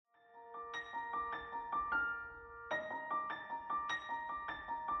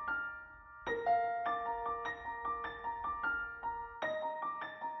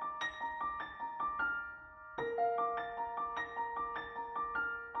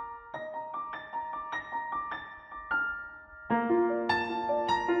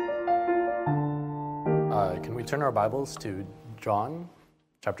Can we turn our Bibles to John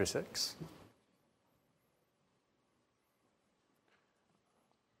chapter 6?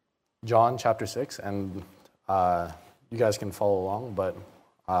 John chapter 6, and you guys can follow along, but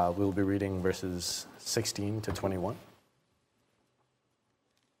we'll be reading verses 16 to 21.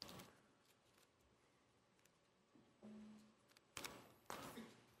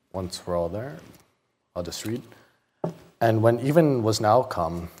 Once we're all there, I'll just read. And when even was now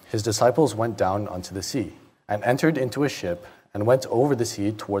come, his disciples went down unto the sea, and entered into a ship, and went over the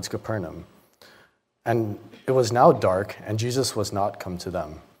sea towards Capernaum. And it was now dark, and Jesus was not come to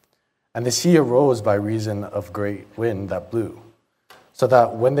them. And the sea arose by reason of great wind that blew, so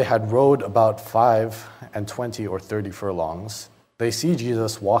that when they had rowed about 25 or 30 furlongs, they see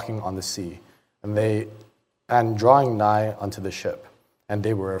Jesus walking on the sea, and drawing nigh unto the ship, and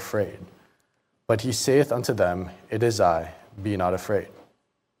they were afraid. But he saith unto them, It is I, be not afraid.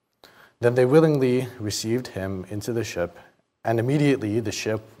 Then they willingly received him into the ship, and immediately the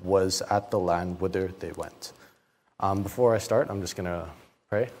ship was at the land whither they went. Before I start, I'm just going to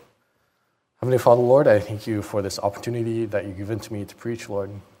pray. Heavenly Father, Lord, I thank you for this opportunity that you've given to me to preach, Lord.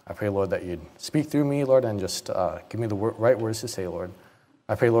 I pray, Lord, that you'd speak through me, Lord, and just give me the right words to say, Lord.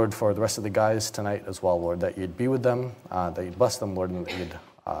 I pray, Lord, for the rest of the guys tonight as well, Lord, that you'd be with them, that you'd bless them, Lord, and that you'd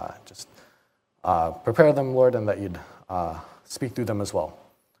just prepare them, Lord, and that you'd speak through them as well.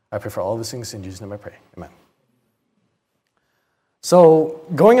 I pray for all these things in Jesus' name I pray. Amen. So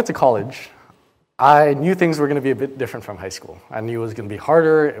going into college, I knew things were going to be a bit different from high school. I knew it was going to be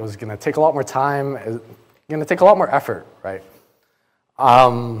harder. It was going to take a lot more time. It was going to take a lot more effort, right?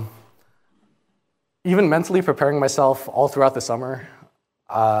 Even mentally preparing myself all throughout the summer,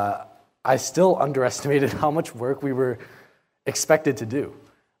 I still underestimated how much work we were expected to do.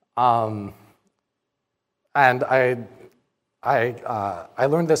 And I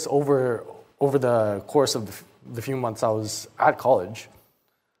learned this over the course of the few months I was at college.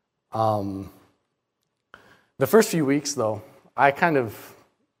 The first few weeks, though, it kind of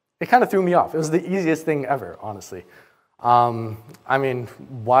threw me off. It was the easiest thing ever, honestly. I mean,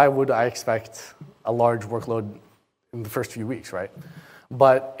 why would I expect a large workload in the first few weeks, right?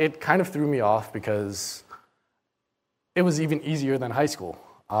 But it kind of threw me off because it was even easier than high school,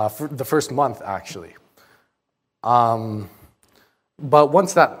 for the first month, actually. But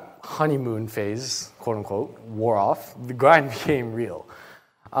once that honeymoon phase, quote unquote, wore off, the grind became real.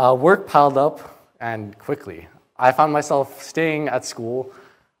 Work piled up, and quickly. I found myself staying at school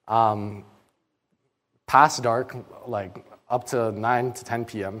past dark, like up to 9 to 10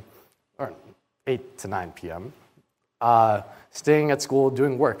 p.m., or 8 to 9 p.m., staying at school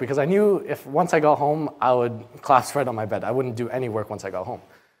doing work, because I knew if once I got home, I would collapse right on my bed. I wouldn't do any work once I got home.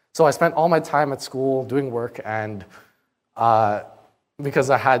 So I spent all my time at school doing work, and because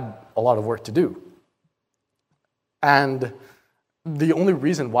I had a lot of work to do. And the only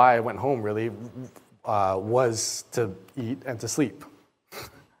reason why I went home, really, was to eat and to sleep.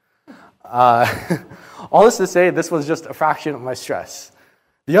 All this to say, this was just a fraction of my stress.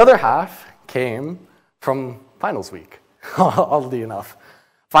 The other half came from finals week, oddly enough.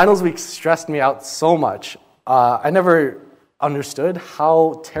 Finals week stressed me out so much. I never understood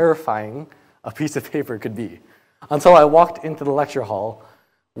how terrifying a piece of paper could be until I walked into the lecture hall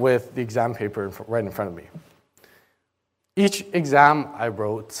with the exam paper right in front of me. Each exam I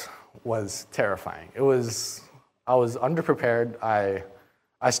wrote was terrifying. I was underprepared. I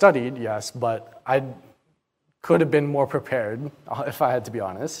studied, yes, but I could have been more prepared, if I had to be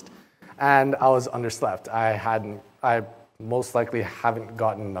honest. And I was underslept. I most likely haven't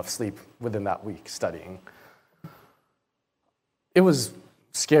gotten enough sleep within that week studying. It was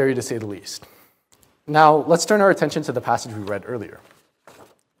scary to say the least. Now, let's turn our attention to the passage we read earlier.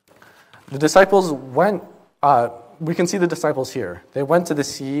 The disciples went, we can see the disciples here. They went to the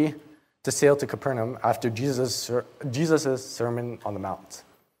sea to sail to Capernaum after Jesus' Sermon on the Mount.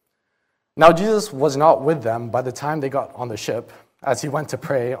 Now, Jesus was not with them by the time they got on the ship, as he went to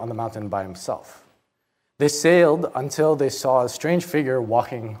pray on the mountain by himself. They sailed until they saw a strange figure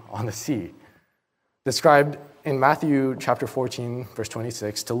walking on the sea, described in Matthew chapter 14, verse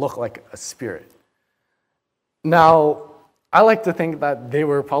 26, to look like a spirit. Now, I like to think that they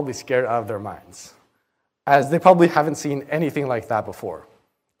were probably scared out of their minds, as they probably haven't seen anything like that before.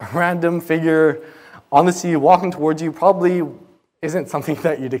 A random figure on the sea walking towards you probably isn't something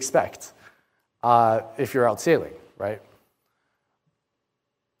that you'd expect if you're out sailing, right?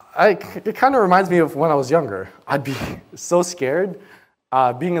 It kind of reminds me of when I was younger. I'd be so scared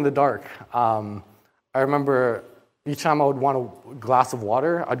being in the dark. I remember each time I would want a glass of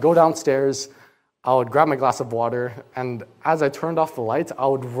water, I'd go downstairs, I would grab my glass of water, and as I turned off the lights, I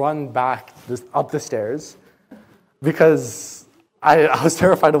would run back up the stairs because I was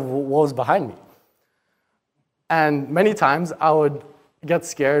terrified of what was behind me. And many times I would get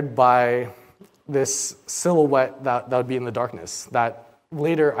scared by this silhouette that would be in the darkness that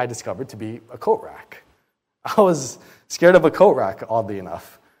later I discovered to be a coat rack. I was scared of a coat rack, oddly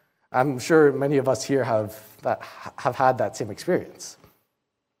enough. I'm sure many of us here have had that same experience.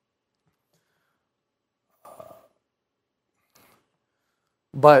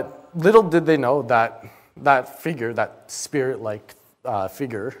 But little did they know that that figure, that spirit-like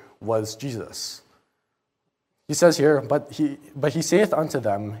figure, was Jesus. He says here, but he saith unto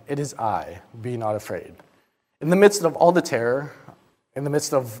them, it is I, be not afraid. In the midst of all the terror, in the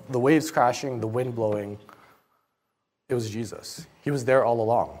midst of the waves crashing, the wind blowing, it was Jesus. He was there all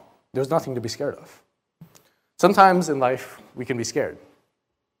along. There was nothing to be scared of. Sometimes in life, we can be scared.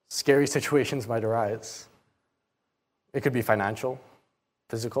 Scary situations might arise. It could be financial,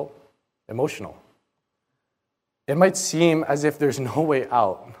 physical, emotional. It might seem as if there's no way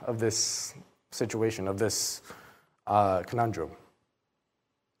out of this situation, of this conundrum.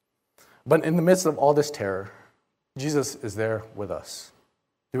 But in the midst of all this terror, Jesus is there with us.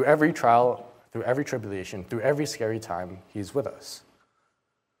 Through every trial, through every tribulation, through every scary time, he's with us.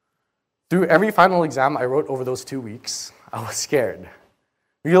 Through every final exam I wrote over those 2 weeks, I was scared.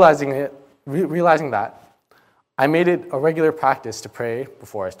 Realizing that, I made it a regular practice to pray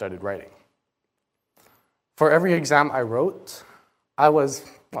before I started writing. For every exam I wrote, I was,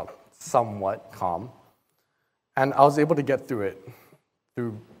 somewhat calm, and I was able to get through it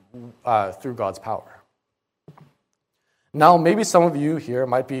through God's power. Now, maybe some of you here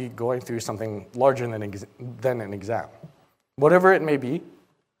might be going through something larger than an exam. Whatever it may be,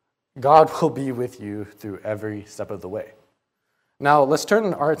 God will be with you through every step of the way. Now, let's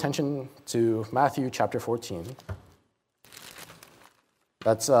turn our attention to Matthew chapter 14.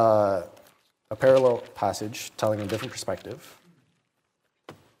 That's a parallel passage telling a different perspective.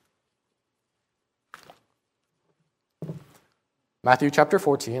 Matthew chapter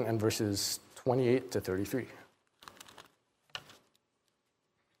 14 and verses 28 to 33.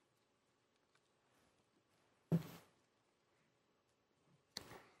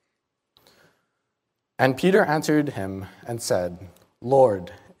 And Peter answered him and said,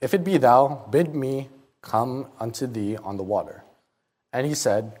 Lord, if it be thou, bid me come unto thee on the water. And he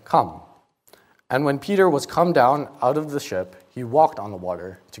said, Come. And when Peter was come down out of the ship, he walked on the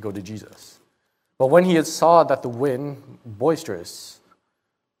water to go to Jesus. But when he had saw that the wind boisterous,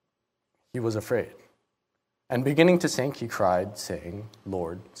 he was afraid. And beginning to sink, he cried, saying,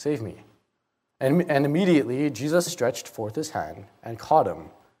 Lord, save me. And immediately Jesus stretched forth his hand and caught him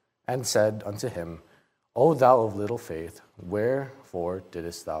and said unto him, O thou of little faith, wherefore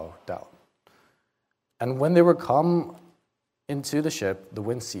didst thou doubt? And when they were come into the ship, the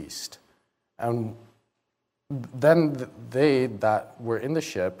wind ceased. And then they that were in the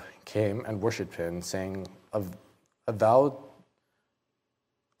ship came and worshipped him, saying, Of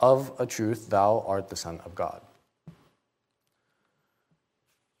a truth, thou art the Son of God.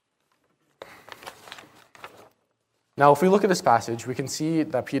 Now, if we look at this passage, we can see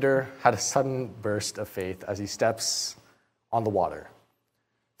that Peter had a sudden burst of faith as he steps on the water.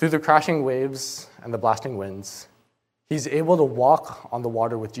 Through the crashing waves and the blasting winds, he's able to walk on the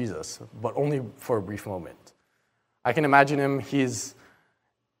water with Jesus, but only for a brief moment. I can imagine him, he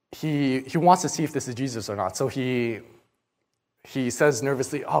wants to see if this is Jesus or not, so he says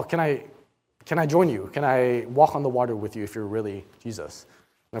nervously, oh, can I join you? Can I walk on the water with you if you're really Jesus?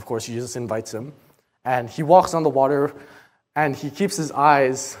 And of course, Jesus invites him. And he walks on the water, and he keeps his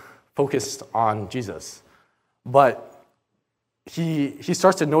eyes focused on Jesus. But he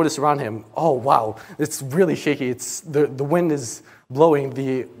starts to notice around him, oh, wow, it's really shaky. It's the wind is blowing.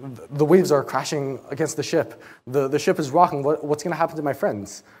 The waves are crashing against the ship. The ship is rocking. What's going to happen to my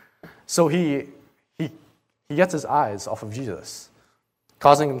friends? So he gets his eyes off of Jesus,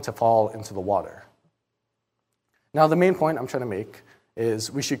 causing him to fall into the water. Now, the main point I'm trying to make is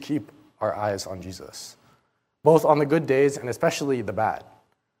we should keep our eyes on Jesus, both on the good days and especially the bad.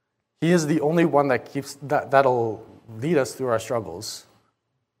 He is the only one that'll lead us through our struggles.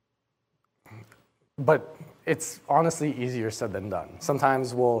 But it's honestly easier said than done.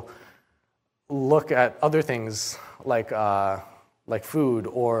 Sometimes we'll look at other things like food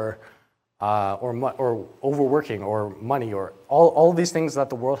or overworking or money or all these things that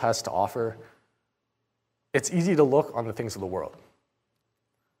the world has to offer. It's easy to look on the things of the world.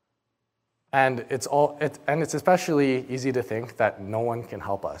 And it's especially easy to think that no one can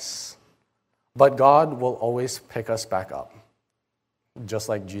help us. But God will always pick us back up, just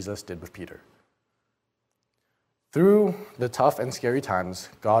like Jesus did with Peter. Through the tough and scary times,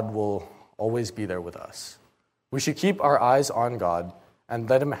 God will always be there with us. We should keep our eyes on God and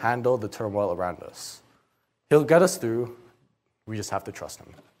let him handle the turmoil around us. He'll get us through. We just have to trust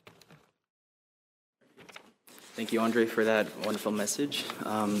him. Thank you, Andre, for that wonderful message.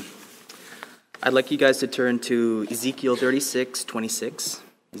 I'd like you guys to turn to Ezekiel 36:26.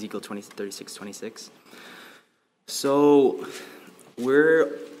 Ezekiel 36:26. So we're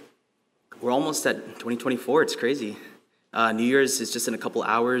almost at 2024. It's crazy. New Year's is just in a couple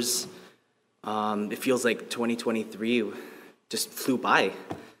hours. It feels like 2023 just flew by.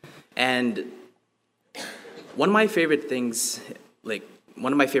 And one of my favorite things,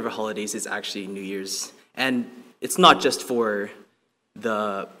 one of my favorite holidays is actually New Year's. And it's not just for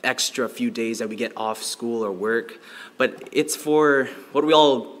the extra few days that we get off school or work, but it's for what we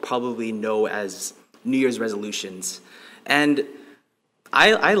all probably know as New Year's resolutions. And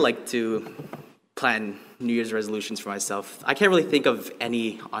I like to plan New Year's resolutions for myself. I can't really think of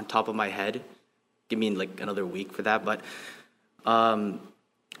any on top of my head. Give me another week for that. But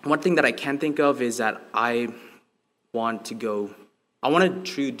one thing that I can think of is that I want to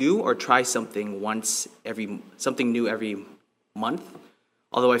do or try something new every month.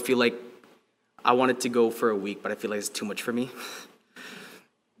 Although I feel like I wanted to go for a week, but I feel like it's too much for me.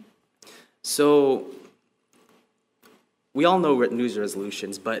 So we all know New Year's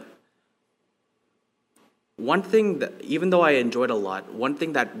resolutions, but one thing that, even though I enjoyed a lot, one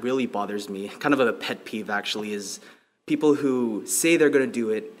thing that really bothers me, kind of a pet peeve actually, is people who say they're going to do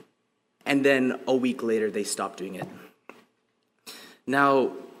it, and then a week later they stop doing it.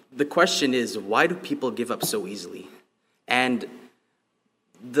 Now, the question is, why do people give up so easily? And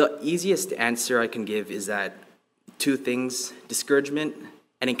the easiest answer I can give is that two things: discouragement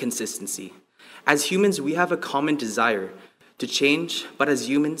and inconsistency. As humans, we have a common desire to change, but as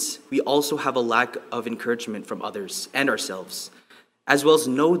humans, we also have a lack of encouragement from others and ourselves, as well as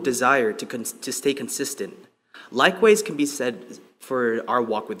no desire to stay consistent. Likewise can be said for our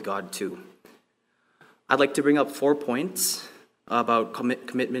walk with God too. I'd like to bring up 4 points about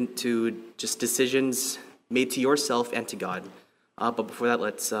commitment to just decisions made to yourself and to God. But before that,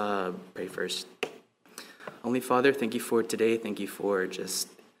 let's pray first. Heavenly Father, thank you for today. Thank you for just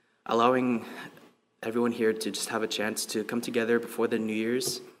allowing everyone here to just have a chance to come together before the New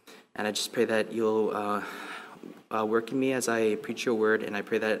Year's. And I just pray that you'll work in me as I preach your word, and I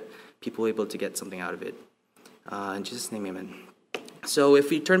pray that people will be able to get something out of it. In Jesus' name, amen. So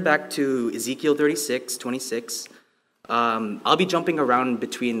if we turn back to Ezekiel 36:26, I'll be jumping around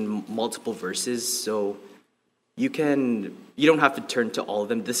between multiple verses, so you don't have to turn to all of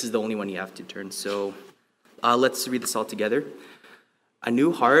them. This is the only one you have to turn. So let's read this all together. A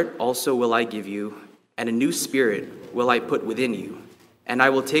new heart also will I give you, and a new spirit will I put within you. And I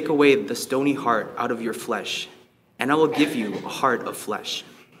will take away the stony heart out of your flesh, and I will give you a heart of flesh.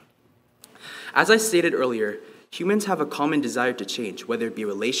 As I stated earlier, humans have a common desire to change, whether it be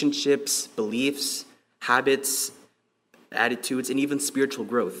relationships, beliefs, habits, attitudes, and even spiritual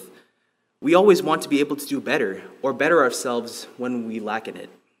growth. We always want to be able to do better or better ourselves when we lack in it.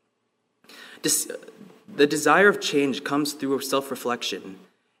 The desire of change comes through self-reflection,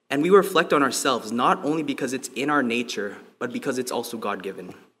 and we reflect on ourselves not only because it's in our nature, but because it's also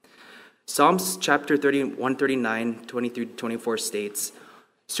God-given. Psalms chapter 139, 23-24 states,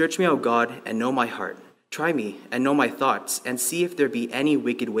 "Search me, O God, and know my heart. Try me and know my thoughts, and see if there be any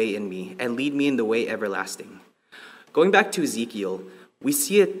wicked way in me, and lead me in the way everlasting." Going back to Ezekiel, we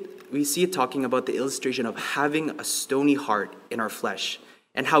see it talking about the illustration of having a stony heart in our flesh,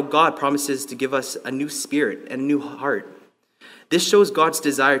 and how God promises to give us a new spirit and a new heart. This shows God's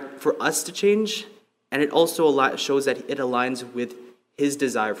desire for us to change, and it also shows that it aligns with his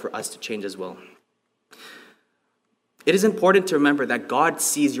desire for us to change as well. It is important to remember that God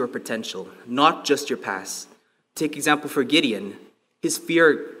sees your potential, not just your past. Take example for Gideon. His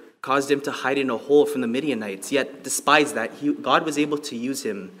fear caused him to hide in a hole from the Midianites, yet despite that, God was able to use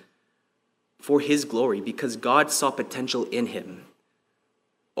him for his glory because God saw potential in him.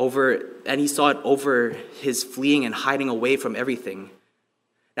 And he saw it over his fleeing and hiding away from everything.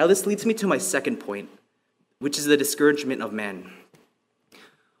 Now this leads me to my second point, which is the discouragement of man.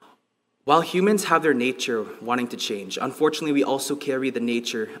 While humans have their nature wanting to change, unfortunately we also carry the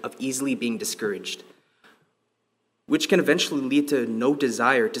nature of easily being discouraged, which can eventually lead to no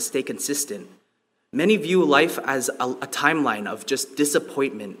desire to stay consistent. Many view life as a timeline of just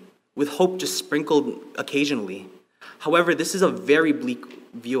disappointment, with hope just sprinkled occasionally. However, this is a very bleak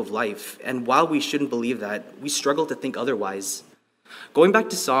view of life, and while we shouldn't believe that, we struggle to think otherwise. Going back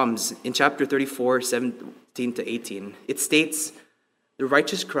to Psalms, in chapter 34, 17-18, it states, "The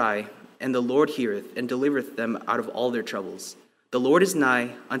righteous cry, and the Lord heareth, and delivereth them out of all their troubles. The Lord is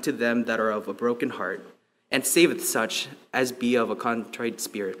nigh unto them that are of a broken heart, and saveth such as be of a contrite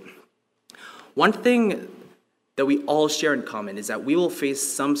spirit. One thing that we all share in common is that we will face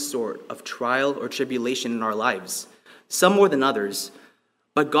some sort of trial or tribulation in our lives, some more than others,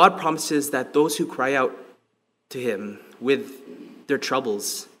 but God promises that those who cry out to him with their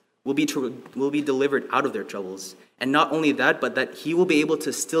troubles will be delivered out of their troubles. And not only that, but that he will be able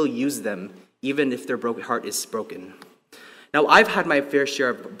to still use them even if their broken heart is broken. Now, I've had my fair share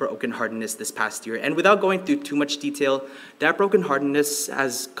of brokenheartedness this past year, and without going through too much detail, that brokenheartedness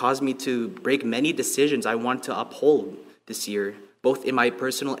has caused me to break many decisions I want to uphold this year, both in my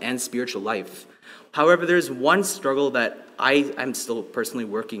personal and spiritual life. However, there's one struggle that I am still personally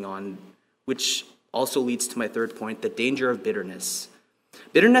working on, which also leads to my third point, the danger of bitterness.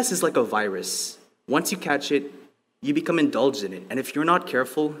 Bitterness is like a virus. Once you catch it, you become indulged in it, and if you're not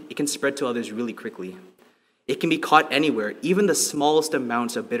careful, it can spread to others really quickly. It can be caught anywhere. Even the smallest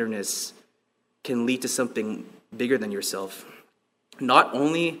amounts of bitterness can lead to something bigger than yourself. Not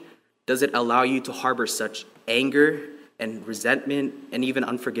only does it allow you to harbor such anger and resentment and even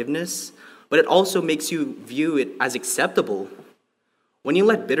unforgiveness, but it also makes you view it as acceptable. When you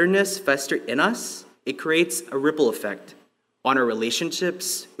let bitterness fester in us, it creates a ripple effect on our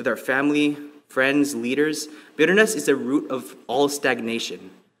relationships with our family, friends, leaders. Bitterness is the root of all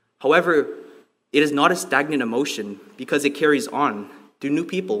stagnation. However, it is not a stagnant emotion because it carries on through new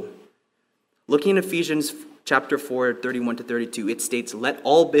people. Looking at Ephesians chapter 4, 31 to 32, it states, "Let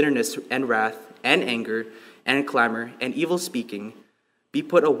all bitterness and wrath and anger and clamor and evil speaking be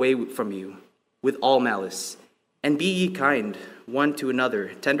put away from you with all malice. And be ye kind one to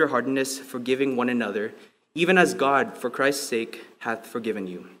another, tenderheartedness, forgiving one another, even as God, for Christ's sake, hath forgiven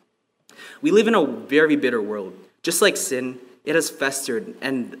you." We live in a very bitter world. Just like sin, it has festered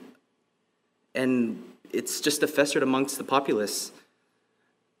and it's just festered amongst the populace.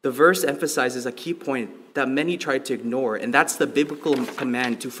 The verse emphasizes a key point that many try to ignore, and that's the biblical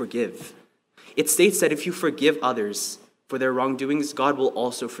command to forgive. It states that if you forgive others for their wrongdoings, God will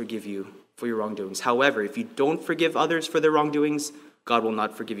also forgive you for your wrongdoings. However, if you don't forgive others for their wrongdoings, God will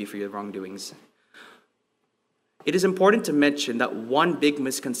not forgive you for your wrongdoings. It is important to mention that one big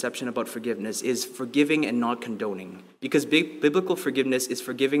misconception about forgiveness is forgiving and not condoning, because biblical forgiveness is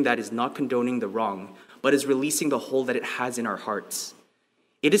forgiving that is not condoning the wrong, but is releasing the hole that it has in our hearts.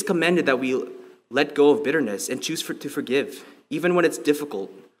 It is commended that we let go of bitterness and choose to forgive, even when it's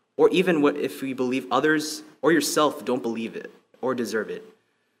difficult, or even if we believe others or yourself don't believe it or deserve it.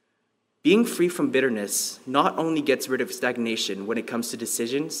 Being free from bitterness not only gets rid of stagnation when it comes to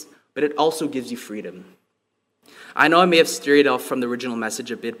decisions, but it also gives you freedom. I know I may have strayed off from the original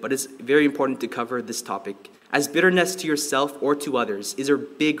message a bit, but it's very important to cover this topic, as bitterness to yourself or to others is a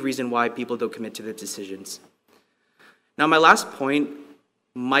big reason why people don't commit to their decisions. Now, my last point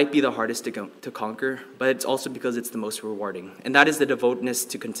might be the hardest to conquer, but it's also because it's the most rewarding, and that is the devoutness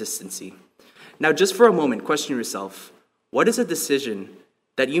to consistency. Now, just for a moment, question yourself, what is a decision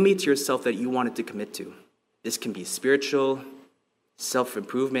that you made to yourself that you wanted to commit to? This can be spiritual,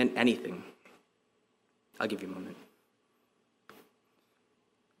 self-improvement, anything. I'll give you a moment.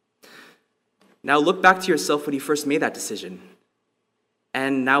 Now look back to yourself when you first made that decision.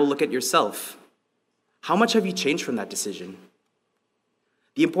 And now look at yourself. How much have you changed from that decision?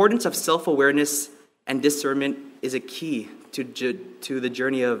 The importance of self-awareness and discernment is a key to the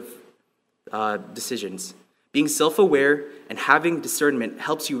journey of decisions. Being self-aware and having discernment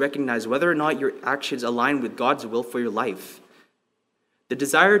helps you recognize whether or not your actions align with God's will for your life. The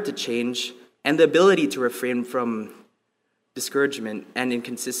desire to change and the ability to refrain from discouragement and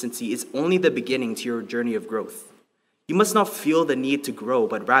inconsistency is only the beginning to your journey of growth. You must not feel the need to grow,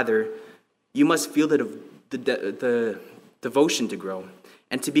 but rather, you must feel the devotion to grow.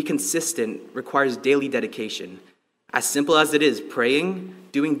 And to be consistent requires daily dedication. As simple as it is, praying,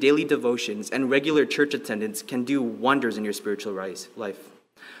 doing daily devotions, and regular church attendance can do wonders in your spiritual life.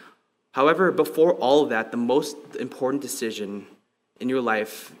 However, before all of that, the most important decision in your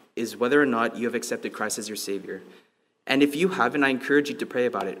life is whether or not you have accepted Christ as your Savior. And if you haven't, I encourage you to pray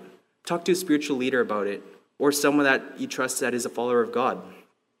about it. Talk to a spiritual leader about it, or someone that you trust that is a follower of God.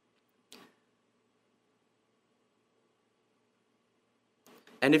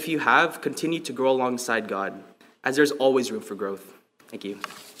 And if you have, continue to grow alongside God, as there's always room for growth. Thank you.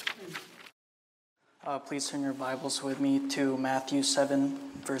 Please turn your Bibles with me to Matthew 7,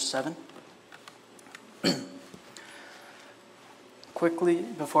 verse 7. Quickly,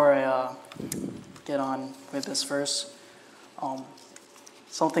 before I get on with this verse,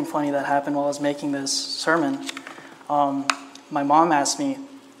 something funny that happened while I was making this sermon. My mom asked me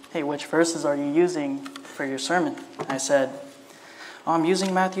hey, which verses are you using for your sermon? I said, oh, I'm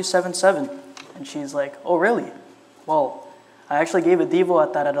using Matthew 7:7. And she's like, oh, really? Well, I actually gave a Devo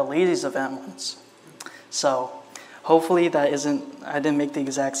at a ladies event once. So hopefully that isn't, I didn't make the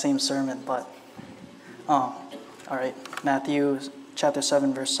exact same sermon, but, all right, Matthew chapter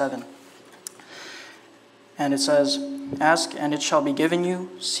 7, verse 7. And it says, ask, and it shall be given you.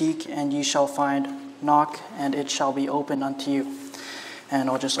 Seek, and ye shall find. Knock, and it shall be opened unto you. And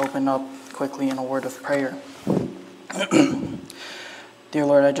I'll just open up quickly in a word of prayer. Dear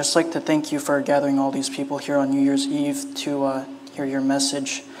Lord, I'd just like to thank you for gathering all these people here on New Year's Eve to hear your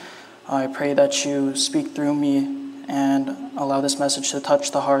message. I pray that you speak through me and allow this message to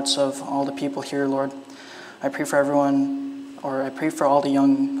touch the hearts of all the people here, Lord. I pray for everyone, or I pray for all the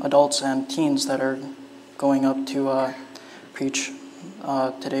young adults and teens that are going up to preach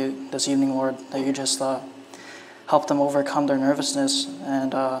this evening, Lord, that you just help them overcome their nervousness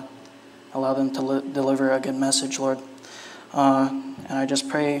and allow them to deliver a good message, Lord. And I just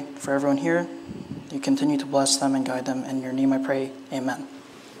pray for everyone here. You continue to bless them and guide them. In your name I pray, amen.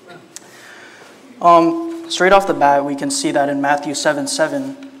 Straight off the bat, we can see that in Matthew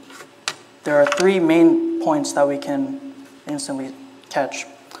 7:7, there are three main points that we can instantly catch,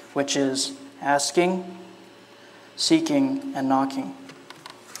 which is asking, seeking, and knocking.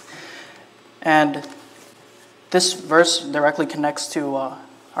 And this verse directly connects to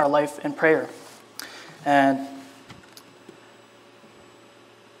our life in prayer. And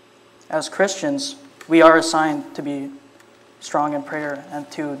as Christians, we are assigned to be strong in prayer and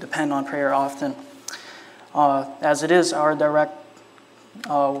to depend on prayer often, as it is our direct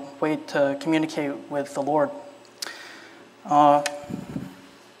way to communicate with the Lord.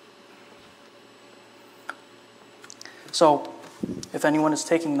 So, if anyone is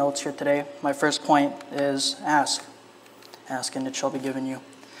taking notes here today, my first point is ask. Ask and it shall be given you.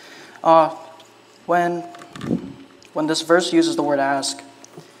 When this verse uses the word ask,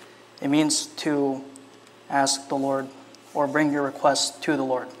 it means to ask the Lord or bring your request to the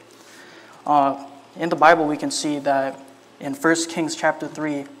Lord. In the Bible, we can see that in 1 Kings chapter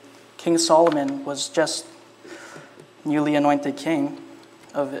 3, King Solomon was just newly anointed king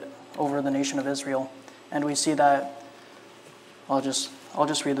over the nation of Israel. And we see that, I'll just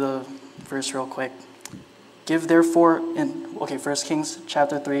read the verse real quick. Give therefore, 1 Kings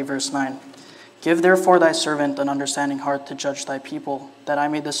chapter 3, verse 9. Give therefore thy servant an understanding heart to judge thy people, that I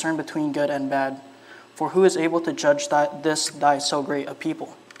may discern between good and bad. For who is able to judge this thy so great a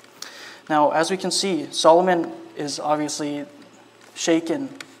people? Now, as we can see, Solomon is obviously shaken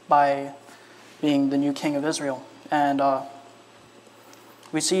by being the new king of Israel. And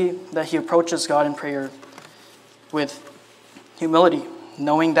we see that he approaches God in prayer with humility,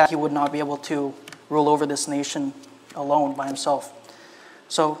 knowing that he would not be able to rule over this nation alone by himself.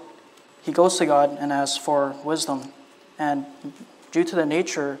 So he goes to God and asks for wisdom. And due to the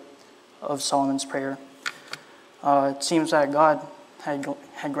nature of Solomon's prayer, it seems that God had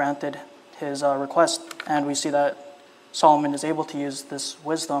granted his request. And we see that Solomon is able to use this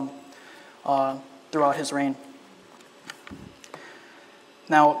wisdom throughout his reign.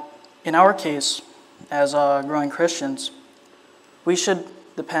 Now, in our case, as growing Christians, we should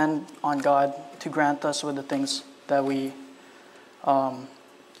depend on God to grant us with the things that we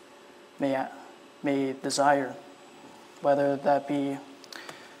may desire, whether that be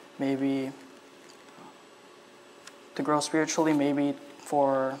maybe to grow spiritually, maybe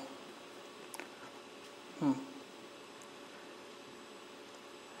for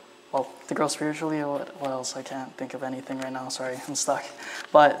to grow spiritually. What else? I can't think of anything right now. Sorry, I'm stuck.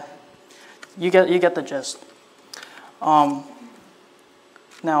 But you get the gist.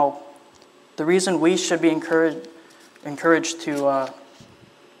 Now, the reason we should be encouraged to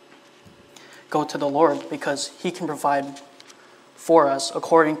go to the Lord, because He can provide for us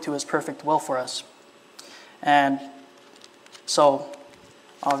according to His perfect will for us. And so,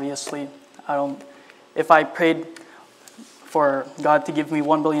 obviously, if I prayed for God to give me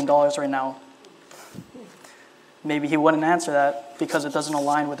 $1 billion right now, maybe He wouldn't answer that because it doesn't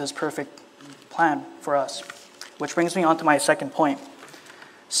align with His perfect plan for us. Which brings me on to my second point.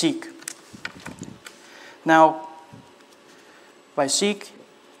 Seek. Now, by seek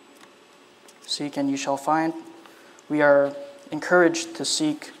and you shall find, we are encouraged to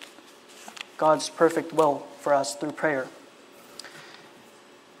seek God's perfect will for us through prayer.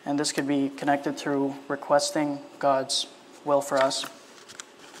 And this could be connected through requesting God's will for us.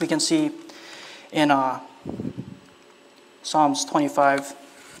 We can see in Psalms 25,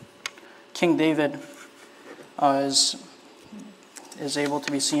 King David is able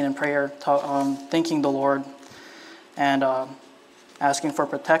to be seen in prayer, thanking the Lord. And asking for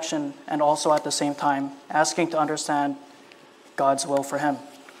protection, and also at the same time asking to understand God's will for him.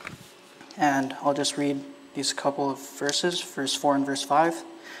 And I'll just read these couple of verses, verse 4 and verse 5.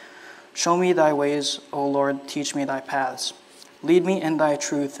 Show me thy ways, O Lord, teach me thy paths. Lead me in thy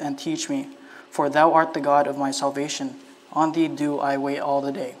truth and teach me, for thou art the God of my salvation. On thee do I wait all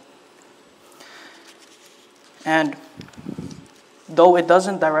the day. And though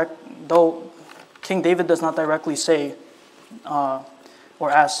King David does not directly say or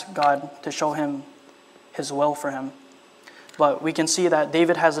ask God to show him his will for him, but we can see that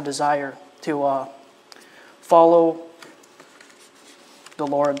David has a desire to follow the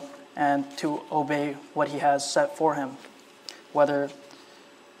Lord and to obey what he has set for him. That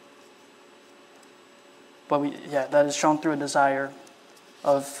is shown through a desire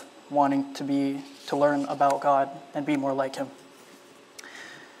of wanting to learn about God and be more like him.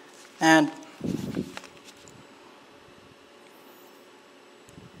 And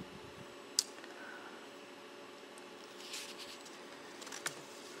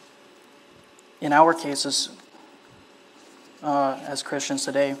in our cases, as Christians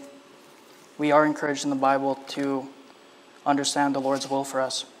today, we are encouraged in the Bible to understand the Lord's will for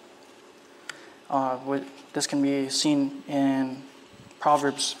us. This can be seen in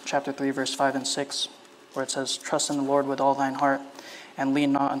Proverbs chapter 3, verse 5 and 6, where it says, Trust in the Lord with all thine heart, and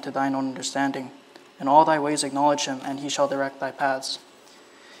lean not unto thine own understanding. In all thy ways acknowledge him, and he shall direct thy paths.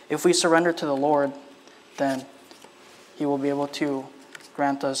 If we surrender to the Lord, then he will be able to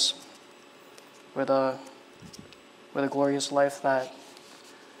grant us with a glorious life that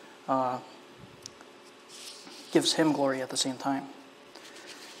gives him glory at the same time.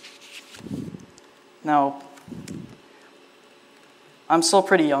 Now, I'm still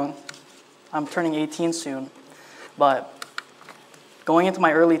pretty young. I'm turning 18 soon, but going into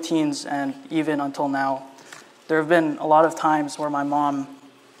my early teens and even until now, there have been a lot of times where my mom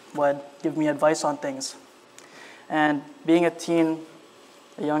would give me advice on things. And being a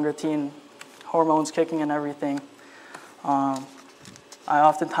younger teen, hormones kicking and everything, I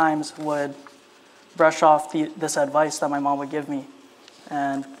oftentimes would brush off this advice that my mom would give me.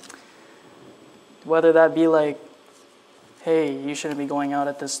 And whether that be like, hey, you shouldn't be going out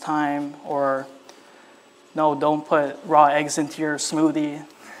at this time, or no, don't put raw eggs into your smoothie.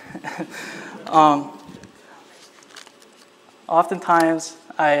 Oftentimes,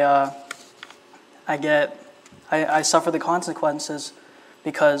 I suffer the consequences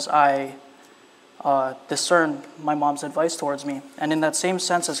because I discern my mom's advice towards me. And in that same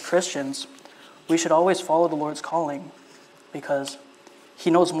sense, as Christians, we should always follow the Lord's calling, because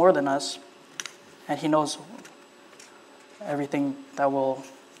he knows more than us, and he knows everything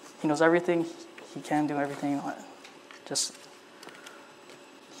he knows everything, he can do everything.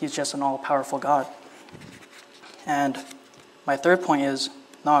 He's just an all-powerful God. And my third point is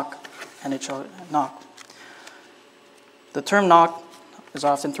knock, and it shall knock. The term knock is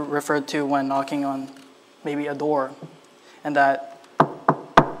often referred to when knocking on maybe a door, and that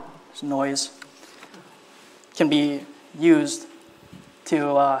noise can be used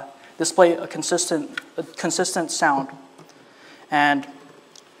to display a consistent sound. And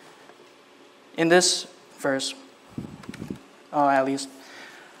in this verse, at least,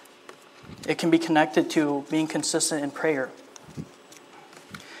 it can be connected to being consistent in prayer.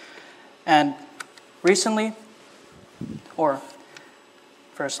 And recently, or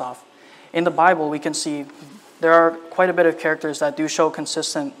first off, in the Bible we can see there are quite a bit of characters that do show a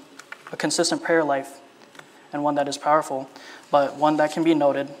consistent prayer life, and one that is powerful. But one that can be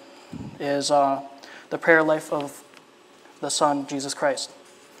noted is the prayer life of the Son, Jesus Christ.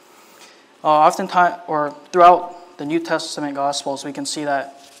 Oftentimes, or throughout the New Testament Gospels, we can see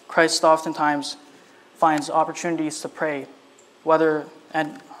that Christ oftentimes finds opportunities to pray,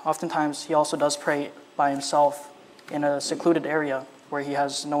 and oftentimes he also does pray by himself in a secluded area where he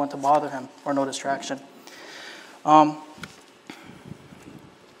has no one to bother him or no distraction.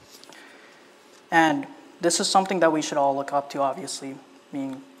 And this is something that we should all look up to, obviously.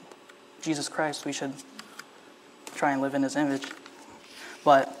 Being Jesus Christ, we should try and live in his image.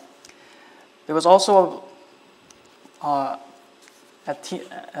 But there was also a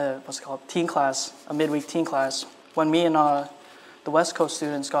teen class, a midweek teen class, when me and the West Coast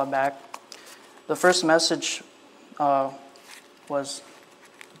students got back. The first message was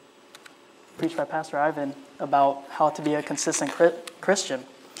preached by Pastor Ivan about how to be a consistent Christian.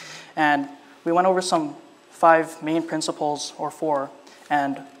 And we went over some 5 main principles, or 4,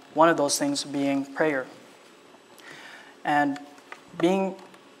 and one of those things being prayer. And being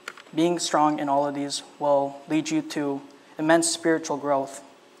strong in all of these will lead you to immense spiritual growth.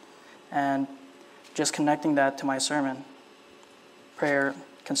 And just connecting that to my sermon,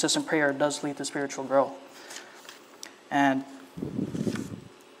 consistent prayer does lead to spiritual growth. And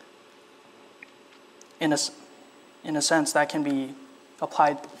in a sense, that can be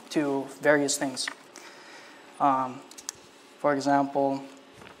applied to various things. For example,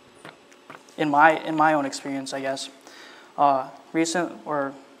 in my own experience, I guess, for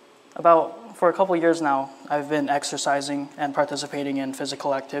a couple of years now, I've been exercising and participating in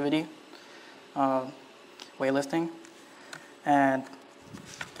physical activity, weightlifting, and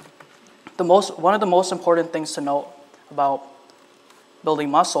one of the most important things to note about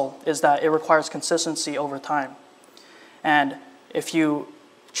building muscle is that it requires consistency over time. And if you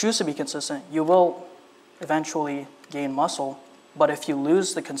choose to be consistent, you will eventually gain muscle. But if you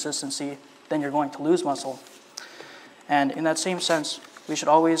lose the consistency, then you're going to lose muscle. And in that same sense, we should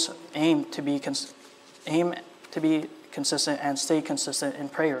always aim to be consistent and stay consistent in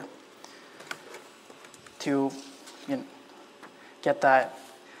prayer to get that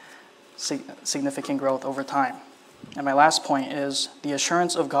significant growth over time. And my last point is the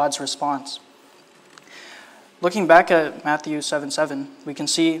assurance of God's response. Looking back at Matthew 7:7, we can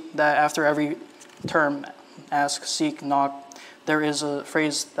see that after every term, ask, seek, knock, there is a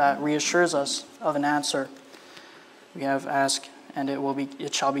phrase that reassures us of an answer. We have ask, and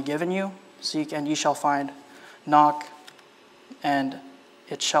it shall be given you, seek, and ye shall find, knock, and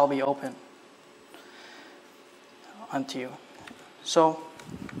it shall be open unto you. So,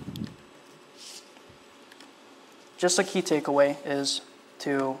 just a key takeaway is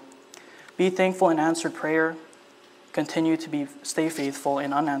to be thankful in answered prayer, continue to stay faithful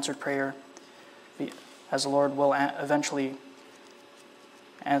in unanswered prayer, as the Lord will eventually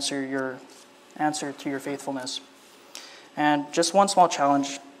answer to your faithfulness. And just one small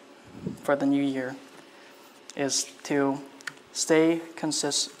challenge for the new year is to stay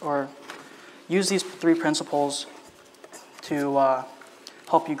consistent or use these 3 principles to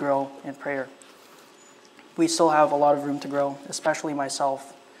help you grow in prayer. We still have a lot of room to grow, especially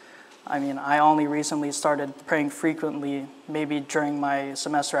myself. I mean, I only recently started praying frequently, maybe during my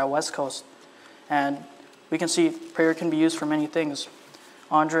semester at West Coast. And we can see prayer can be used for many things.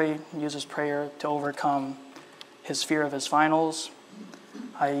 Andre uses prayer to overcome his fear of his finals.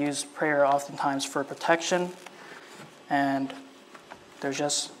 I use prayer oftentimes for protection. And there's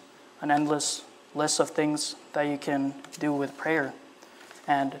just an endless list of things that you can do with prayer.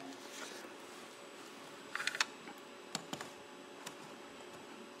 And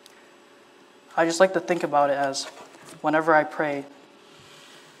I just like to think about it as whenever I pray,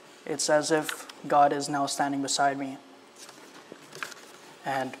 it's as if God is now standing beside me.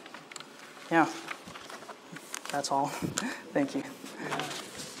 And yeah, that's all. Thank you.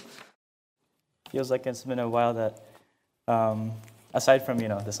 Feels like it's been a while that, aside from,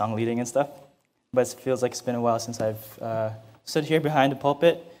 the song leading and stuff, but it feels like it's been a while since I've stood here behind the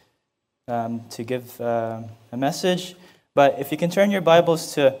pulpit to give a message. But if you can turn your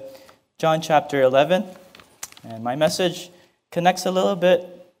Bibles to John chapter 11, and my message connects a little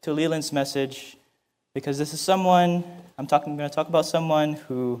bit to Leland's message, because this is I'm going to talk about someone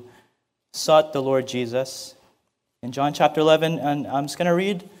who sought the Lord Jesus. In John chapter 11, and I'm just going to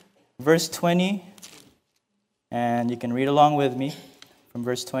read verse 20, and you can read along with me from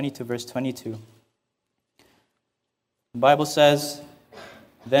verse 20 to verse 22. The Bible says,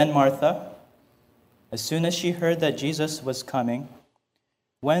 "Then Martha, as soon as she heard that Jesus was coming,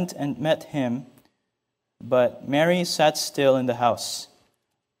 went and met him, but Mary sat still in the house.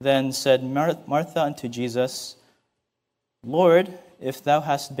 Then said Martha unto Jesus, Lord, if thou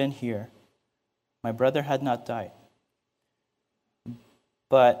hadst been here, my brother had not died.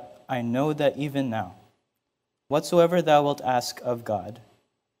 But I know that even now, whatsoever thou wilt ask of God,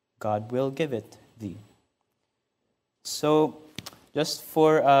 God will give it thee." So, just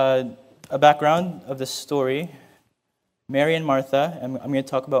for a background of the story, Mary and Martha, and I'm going to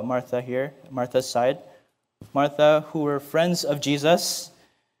talk about Martha here, Martha's side. Martha, who were friends of Jesus,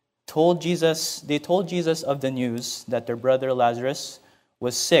 told Jesus of the news that their brother Lazarus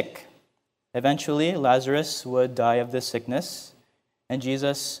was sick. Eventually, Lazarus would die of this sickness, and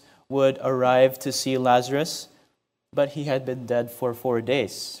Jesus would arrive to see Lazarus, but he had been dead for 4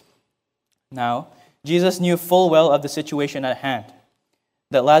 days. Now, Jesus knew full well of the situation at hand,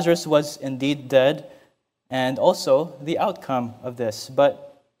 that Lazarus was indeed dead, and also the outcome of this.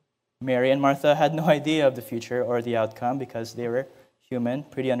 But Mary and Martha had no idea of the future or the outcome because they were human,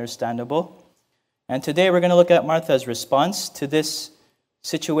 pretty understandable. And today we're going to look at Martha's response to this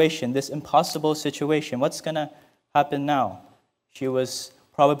situation, this impossible situation. What's going to happen now? She was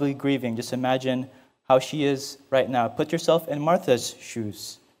probably grieving. Just imagine how she is right now. Put yourself in Martha's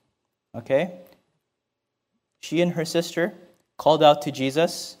shoes. Okay? She and her sister called out to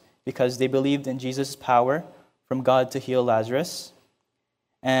Jesus because they believed in Jesus' power from God to heal Lazarus.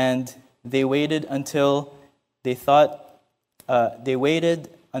 And they waited until they thought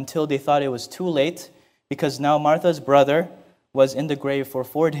it was too late, because now Martha's brother was in the grave for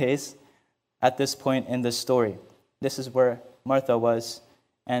 4 days at this point in the story. This is where Martha was,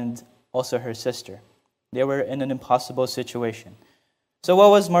 and also her sister. They were in an impossible situation. So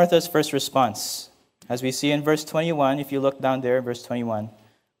what was Martha's first response? As we see in verse 21, if you look down there, verse 21,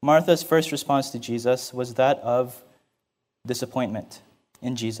 Martha's first response to Jesus was that of disappointment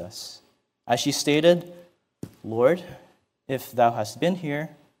in Jesus. As she stated, "Lord, if thou hadst been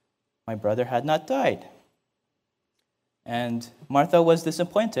here, my brother had not died." And Martha was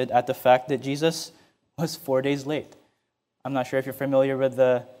disappointed at the fact that Jesus was 4 days late. I'm not sure if you're familiar with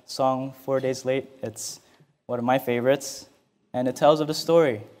the song 4 Days Late. It's one of my favorites. And it tells of the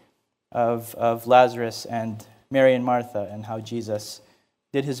story of Lazarus and Mary and Martha and how Jesus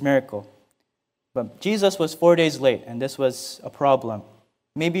did his miracle. But Jesus was 4 days late, and this was a problem.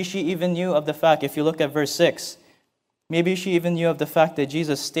 Maybe she even knew of the fact, if you look at verse 6, maybe she even knew of the fact that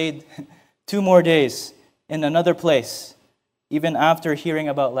Jesus stayed 2 more days in another place, even after hearing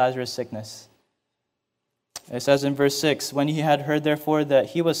about Lazarus' sickness. It says in verse 6, when he had heard therefore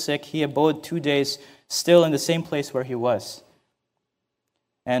that he was sick, he abode 2 days still in the same place where he was.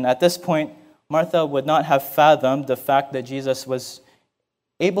 And at this point, Martha would not have fathomed the fact that Jesus was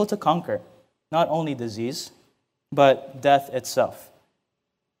able to conquer not only disease, but death itself.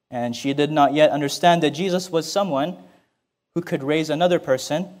 And she did not yet understand that Jesus was someone who could raise another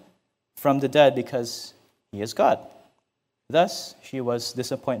person from the dead because he is God. Thus, she was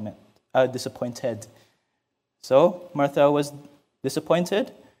disappointed. So, Martha was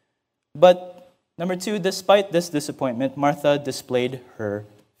disappointed. But, number 2, despite this disappointment, Martha displayed her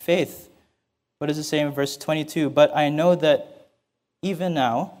faith. What does it say in verse 22? But I know that even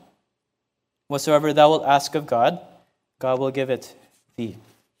now, whatsoever thou wilt ask of God, God will give it thee.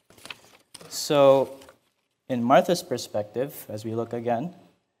 So, in Martha's perspective, as we look again,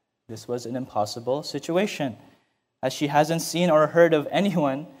 this was an impossible situation, as she hasn't seen or heard of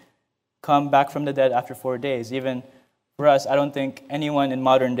anyone come back from the dead after 4 days. Even for us, I don't think anyone in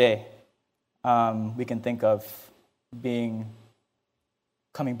modern day we can think of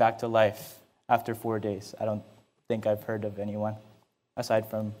coming back to life after 4 days. I don't think I've heard of anyone aside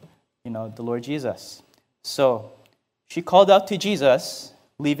from, the Lord Jesus. So she called out to Jesus,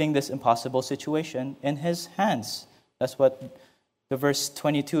 leaving this impossible situation in his hands. That's what the verse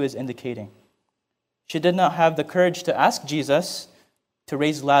 22 is indicating. She did not have the courage to ask Jesus to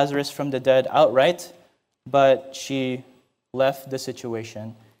raise Lazarus from the dead outright, but she left the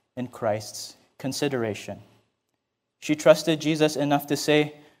situation in Christ's consideration. She trusted Jesus enough to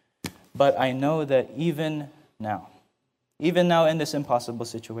say, but I know that even now in this impossible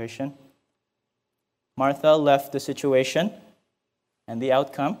situation, Martha left the situation and the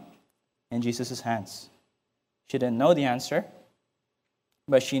outcome in Jesus' hands. She didn't know the answer,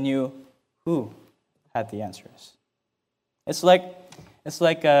 but she knew who had the answers. It's like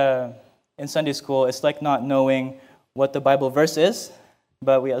in Sunday school, it's like not knowing what the Bible verse is,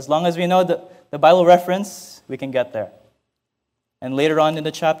 but as long as we know the Bible reference, we can get there. And later on in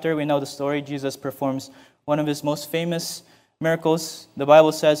the chapter, we know the story. Jesus performs one of his most famous miracles. The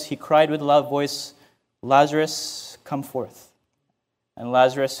Bible says he cried with a loud voice, "Lazarus, come forth." And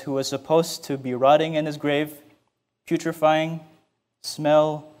Lazarus, who was supposed to be rotting in his grave, putrefying,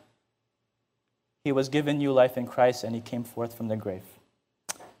 smell, he was given new life in Christ, and he came forth from the grave.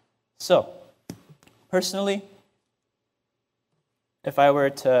 So, personally, if I were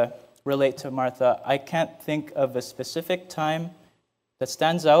to relate to Martha, I can't think of a specific time that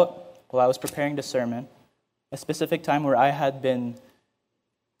stands out while I was preparing the sermon, a specific time where I had been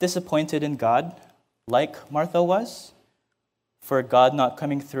disappointed in God, like Martha was, for God not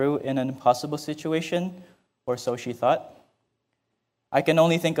coming through in an impossible situation, or so she thought. I can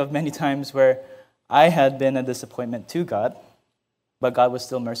only think of many times where I had been a disappointment to God, but God was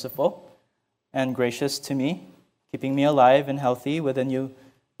still merciful and gracious to me, keeping me alive and healthy with a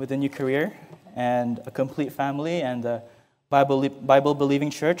new career and a complete family and a Bible-believing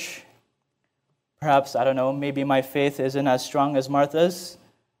church. Perhaps, I don't know, maybe my faith isn't as strong as Martha's,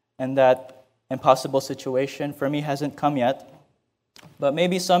 and that impossible situation for me hasn't come yet. But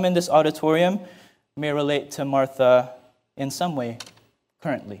maybe some in this auditorium may relate to Martha in some way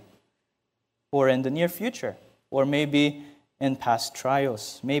currently, or in the near future, or maybe in past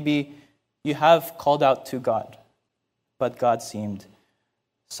trials. Maybe you have called out to God, but God seemed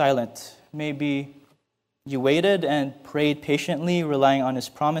silent. Maybe you waited and prayed patiently, relying on his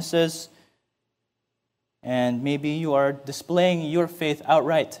promises, and maybe you are displaying your faith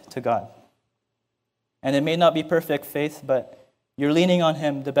outright to God. And it may not be perfect faith, but you're leaning on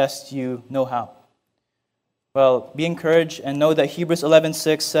Him the best you know how. Well, be encouraged and know that Hebrews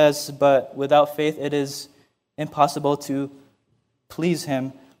 11:6 says, "But without faith it is impossible to please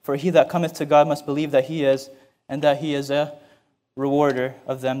Him. For he that cometh to God must believe that He is, and that He is a rewarder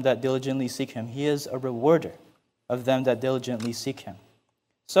of them that diligently seek Him." He is a rewarder of them that diligently seek Him.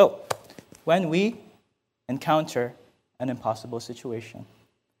 So, when we encounter an impossible situation,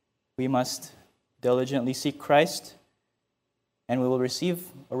 we must diligently seek Christ, and we will receive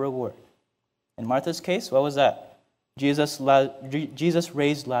a reward. In Martha's case, what was that? Jesus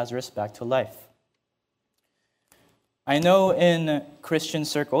raised Lazarus back to life. I know in Christian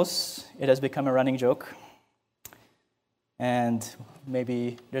circles, it has become a running joke. And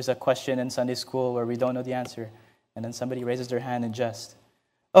maybe there's a question in Sunday school where we don't know the answer, and then somebody raises their hand in jest.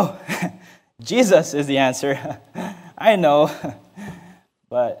 "Oh, Jesus is the answer." I know,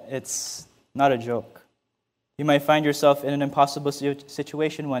 but it's not a joke. You might find yourself in an impossible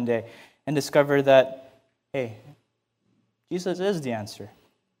situation one day and discover that, hey, Jesus is the answer.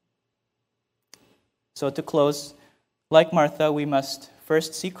 So to close, like Martha, we must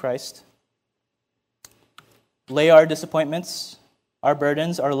first seek Christ, lay our disappointments, our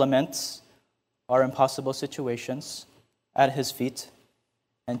burdens, our laments, our impossible situations at His feet,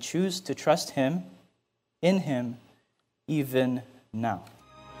 and choose to trust Him, in Him, even now.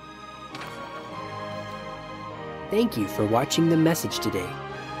 Thank you for watching the message today.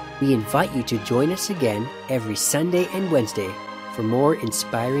 We invite you to join us again every Sunday and Wednesday for more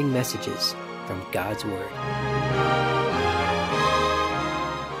inspiring messages from God's Word.